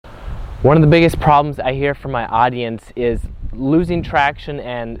One of the biggest problems I hear from my audience is losing traction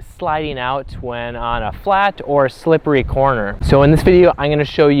and sliding out when on a flat or slippery corner. So in this video, I'm going to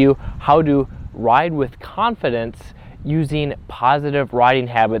show you how to ride with confidence using positive riding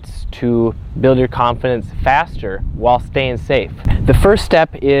habits to build your confidence faster while staying safe. The first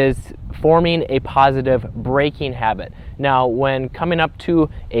step is forming a positive braking habit. Now, when coming up to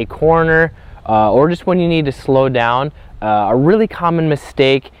a corner or just when you need to slow down, a really common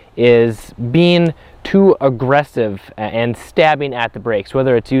mistake is being too aggressive and stabbing at the brakes,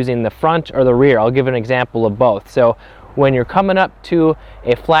 whether it's using the front or the rear. I'll give an example of both. So when you're coming up to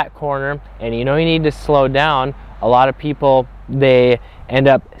a flat corner and you know you need to slow down, a lot of people, they end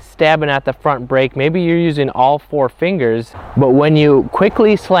up stabbing at the front brake. Maybe you're using all 4 fingers, but when you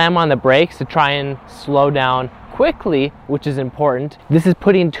quickly slam on the brakes to try and slow down quickly, which is important, this is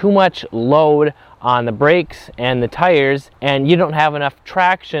putting too much load on the brakes and the tires, and you don't have enough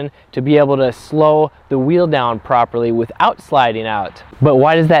traction to be able to slow the wheel down properly without sliding out. But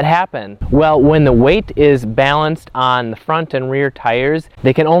why does that happen? Well, when the weight is balanced on the front and rear tires,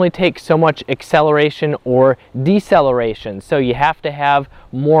 they can only take so much acceleration or deceleration. So you have to have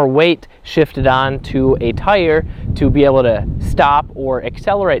more weight shifted onto a tire to be able to stop or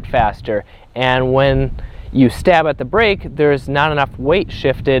accelerate faster. And when you stab at the brake, there's not enough weight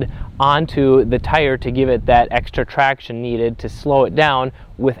shifted onto the tire to give it that extra traction needed to slow it down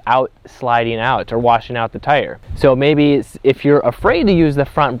without sliding out or washing out the tire. So maybe if you're afraid to use the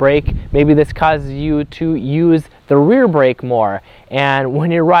front brake, maybe this causes you to use the rear brake more. And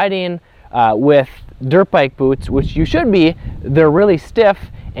when you're riding with dirt bike boots, which you should be, they're really stiff,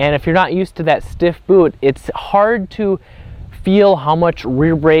 and if you're not used to that stiff boot, it's hard to feel how much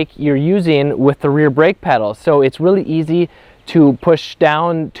rear brake you're using with the rear brake pedal. So it's really easy to push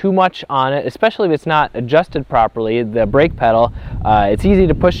down too much on it, especially if it's not adjusted properly, the brake pedal. It's easy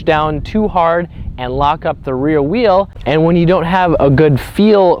to push down too hard and lock up the rear wheel. And when you don't have a good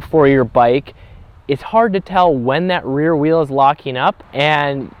feel for your bike, it's hard to tell when that rear wheel is locking up,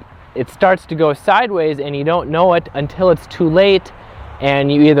 and it starts to go sideways and you don't know it until it's too late,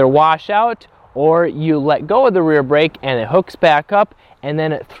 and you either wash out or you let go of the rear brake and it hooks back up, and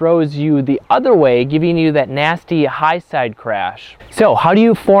then it throws you the other way, giving you that nasty high side crash. So how do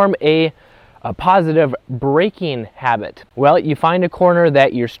you form a positive braking habit? Well, you find a corner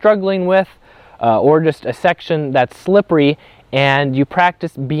that you're struggling with or just a section that's slippery, and you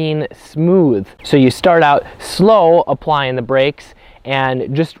practice being smooth. So you start out slow applying the brakes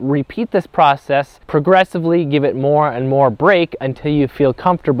and just repeat this process progressively. Give it more and more brake until you feel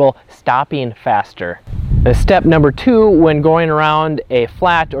comfortable stopping faster. Step number 2 when going around a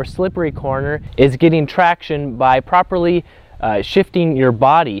flat or slippery corner is getting traction by properly shifting your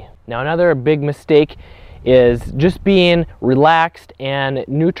body. Now, another big mistake is just being relaxed and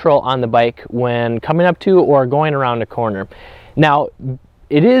neutral on the bike when coming up to or going around a corner. Now,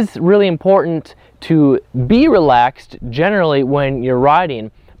 it is really important to be relaxed generally when you're riding,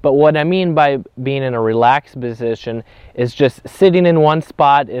 but what I mean by being in a relaxed position is just sitting in one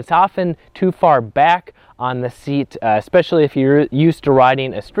spot. It's often too far back on the seat, especially if you're used to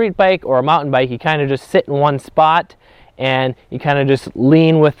riding a street bike or a mountain bike. You kind of just sit in one spot and you kind of just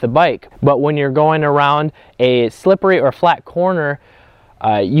lean with the bike. But when you're going around a slippery or flat corner,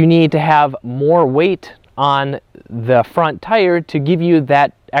 you need to have more weight on the front tire to give you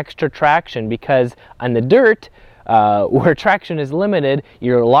that extra traction, because on the dirt, where traction is limited,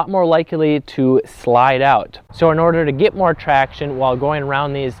 you're a lot more likely to slide out. So in order to get more traction while going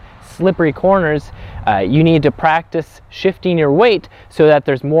around these slippery corners, you need to practice shifting your weight so that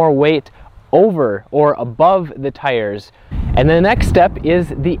there's more weight over or above the tires. And the next step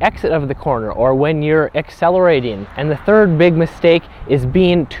is the exit of the corner, or when you're accelerating. And the third big mistake is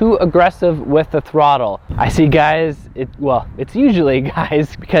being too aggressive with the throttle. I see guys, it's usually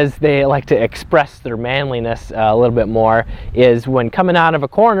guys, because they like to express their manliness a little bit more, is when coming out of a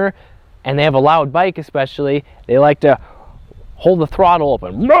corner and they have a loud bike especially, they like to hold the throttle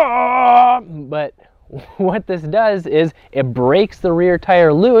open. But what this does is it breaks the rear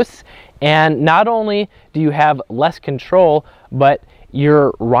tire loose, and not only do you have less control, but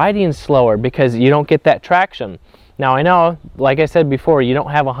you're riding slower because you don't get that traction. Now, I know, like I said before, you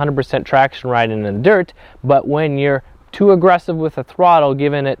don't have 100% traction riding in the dirt, but when you're too aggressive with the throttle,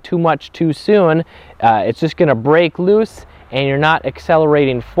 giving it too much too soon, it's just going to break loose, and you're not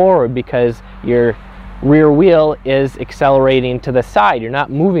accelerating forward because your rear wheel is accelerating to the side. You're not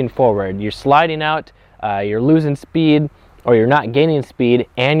moving forward. You're sliding out, you're losing speed, or you're not gaining speed,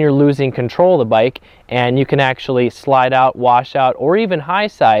 and you're losing control of the bike, and you can actually slide out, wash out, or even high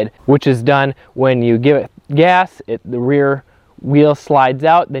side, which is done when you give it gas, the rear wheel slides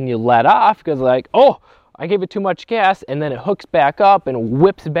out, then you let off because like, oh, I gave it too much gas, and then it hooks back up and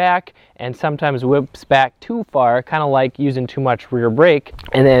whips back, and sometimes whips back too far, kind of like using too much rear brake,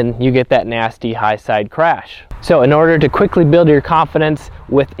 and then you get that nasty high side crash. So in order to quickly build your confidence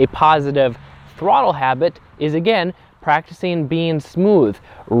with a positive throttle habit is, again, practicing being smooth,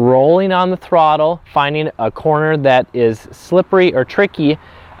 rolling on the throttle, finding a corner that is slippery or tricky,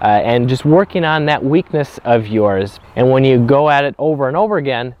 and just working on that weakness of yours. And when you go at it over and over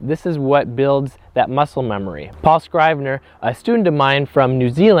again, this is what builds that muscle memory. Paul Scrivener, a student of mine from New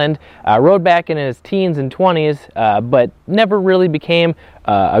Zealand, rode back in his teens and 20s, but never really became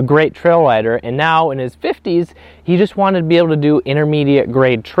a great trail rider. And now in his 50s, he just wanted to be able to do intermediate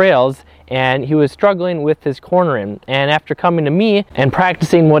grade trails, and he was struggling with his cornering. And after coming to me and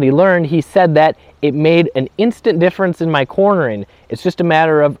practicing what he learned, he said that it made an instant difference in my cornering. It's just a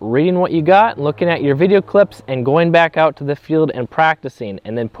matter of reading what you got, looking at your video clips, and going back out to the field and practicing,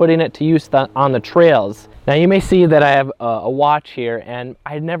 and then putting it to use on the trails. Now you may see that I have a watch here, and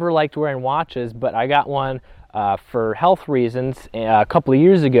I never liked wearing watches, but I got one for health reasons a couple of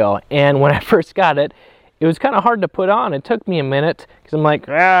years ago. And when I first got it, it was kind of hard to put on. It took me a minute because I'm like,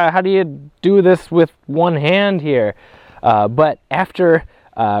 how do you do this with one hand here? But after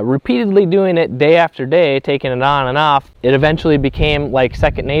repeatedly doing it day after day, taking it on and off, it eventually became like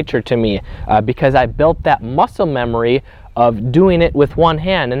second nature to me because I built that muscle memory of doing it with one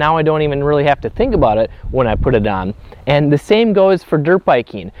hand, and now I don't even really have to think about it when I put it on. And the same goes for dirt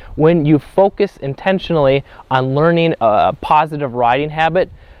biking. When you focus intentionally on learning a positive riding habit,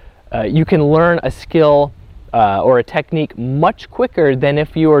 you can learn a skill or a technique much quicker than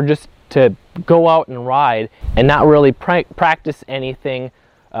if you were just to go out and ride and not really practice anything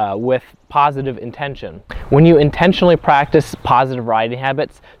with positive intention. When you intentionally practice positive riding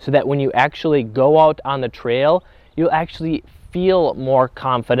habits so that when you actually go out on the trail, you'll actually feel more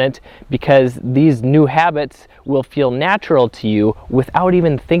confident because these new habits will feel natural to you without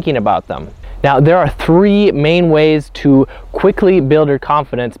even thinking about them. Now, there are three main ways to quickly build your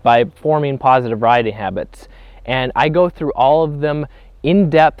confidence by forming positive riding habits. And I go through all of them in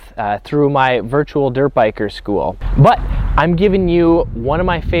depth through my virtual dirt biker school. But I'm giving you one of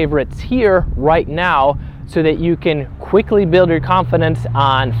my favorites here right now so that you can quickly build your confidence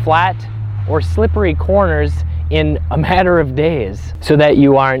on flat or slippery corners in a matter of days so that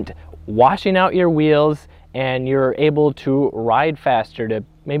you aren't washing out your wheels and you're able to ride faster to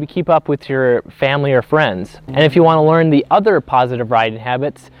maybe keep up with your family or friends. And if you want to learn the other positive riding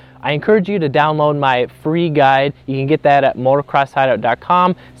habits, I encourage you to download my free guide. You can get that at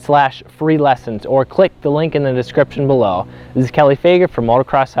motocrosshideout.com/free lessons, or click the link in the description below. This is Kelly Fager from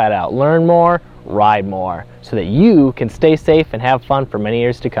Motocross Hideout. Learn more, ride more, so that you can stay safe and have fun for many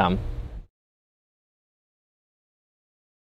years to come.